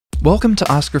Welcome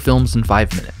to Oscar Films in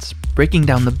 5 Minutes, breaking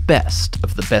down the best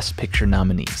of the Best Picture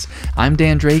nominees. I'm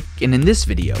Dan Drake, and in this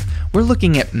video, we're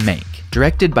looking at Mank,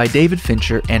 directed by David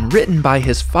Fincher and written by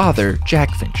his father,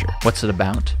 Jack Fincher. What's it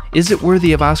about? Is it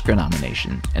worthy of Oscar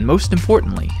nomination? And most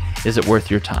importantly, is it worth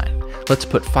your time? Let's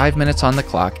put 5 minutes on the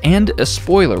clock and a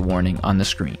spoiler warning on the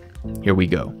screen. Here we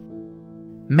go.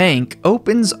 Mank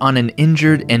opens on an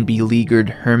injured and beleaguered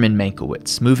Herman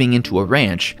Mankiewicz moving into a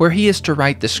ranch where he is to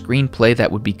write the screenplay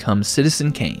that would become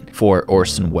Citizen Kane for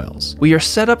Orson Welles. We are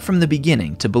set up from the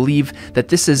beginning to believe that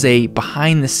this is a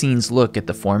behind-the-scenes look at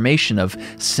the formation of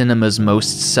cinema's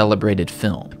most celebrated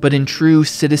film. But in true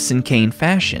Citizen Kane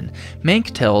fashion,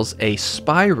 Mank tells a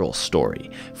spiral story,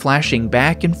 flashing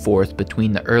back and forth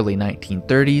between the early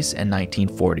 1930s and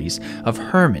 1940s of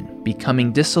Herman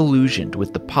becoming disillusioned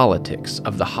with the politics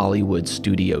of the Hollywood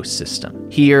studio system.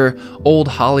 Here, old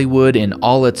Hollywood in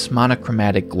all its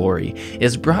monochromatic glory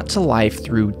is brought to life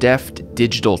through deft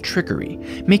digital trickery,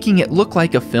 making it look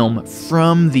like a film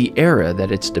from the era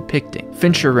that it's depicting.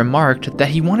 Fincher remarked that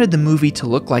he wanted the movie to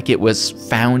look like it was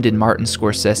found in Martin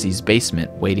Scorsese's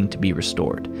basement waiting to be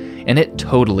restored. And it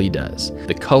totally does.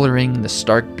 The coloring, the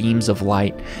stark beams of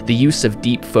light, the use of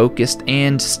deep focused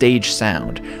and stage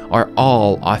sound are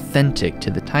all authentic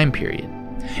to the time period.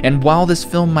 And while this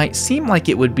film might seem like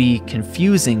it would be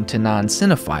confusing to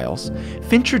non-cinephiles,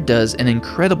 Fincher does an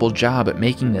incredible job at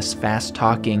making this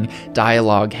fast-talking,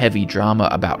 dialogue-heavy drama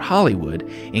about Hollywood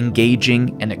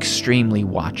engaging and extremely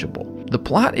watchable. The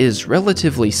plot is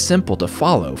relatively simple to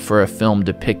follow for a film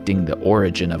depicting the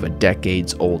origin of a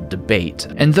decades-old debate,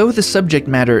 and though the subject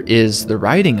matter is the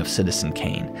writing of Citizen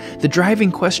Kane, the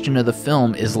driving question of the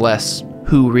film is less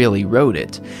who really wrote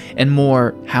it, and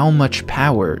more how much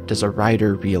power does a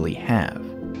writer really have.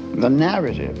 The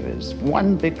narrative is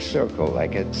one big circle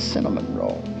like a cinnamon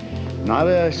roll, not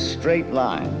a straight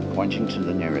line pointing to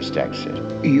the nearest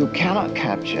exit. You cannot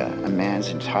capture a man's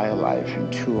entire life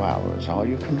in 2 hours. All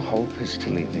you can hope is to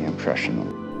leave the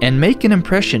impression. And make an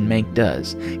impression Mank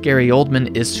does. Gary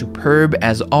Oldman is superb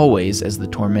as always as the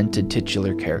tormented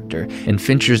titular character, and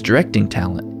Fincher's directing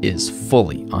talent is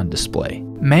fully on display.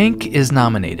 Mank is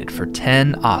nominated for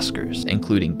 10 Oscars,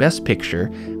 including Best Picture,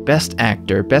 Best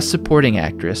Actor, Best Supporting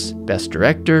Actress, Best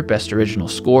Director, Best Original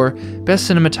Score, Best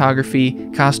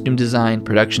Cinematography, Costume Design,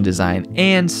 Production Design,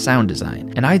 and Sound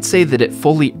Design. And I'd say that it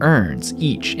fully earns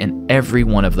each and every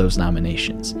one of those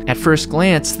nominations. At first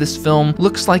glance, this film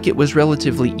looks like it was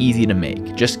relatively easy to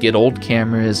make. Just get old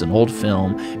cameras, an old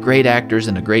film, great actors,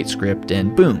 and a great script,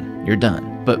 and boom, you're done.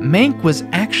 But Mank was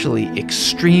actually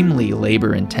extremely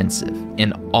labor-intensive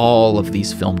in all of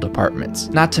these film departments,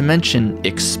 not to mention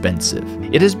expensive.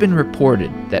 It has been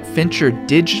reported that Fincher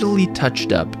digitally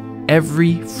touched up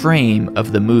every frame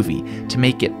of the movie to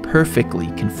make it perfectly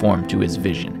conform to his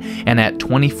vision, and at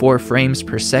 24 frames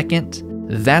per second,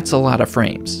 that's a lot of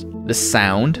frames. The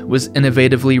sound was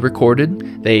innovatively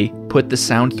recorded. They put the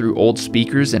sound through old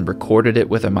speakers and recorded it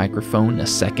with a microphone a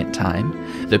second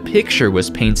time. The picture was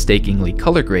painstakingly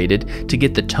color graded to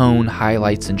get the tone,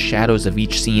 highlights, and shadows of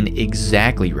each scene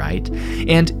exactly right,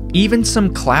 and even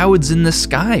some clouds in the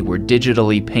sky were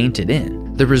digitally painted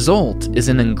in. The result is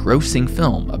an engrossing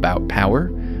film about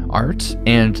power, art,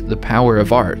 and the power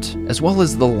of art, as well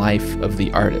as the life of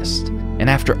the artist. And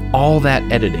after all that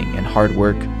editing and hard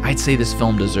work, I'd say this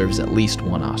film deserves at least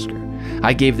 1 Oscar.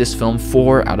 I gave this film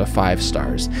 4 out of 5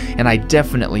 stars, and I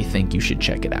definitely think you should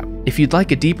check it out. If you'd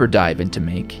like a deeper dive into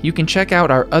Mank, you can check out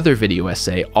our other video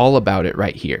essay all about it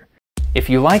right here. If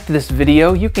you liked this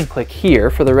video, you can click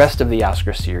here for the rest of the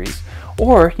Oscar series,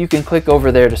 or you can click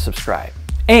over there to subscribe.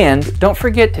 And don't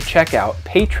forget to check out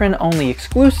patron-only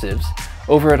exclusives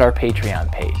over at our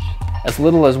Patreon page. As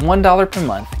little as $1 per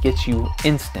month gets you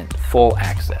instant full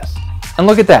access. And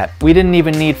look at that, we didn't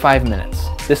even need 5 minutes.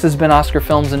 This has been Oscar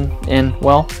Films in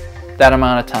well, that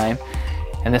amount of time.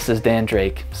 And this is Dan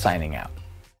Drake signing out.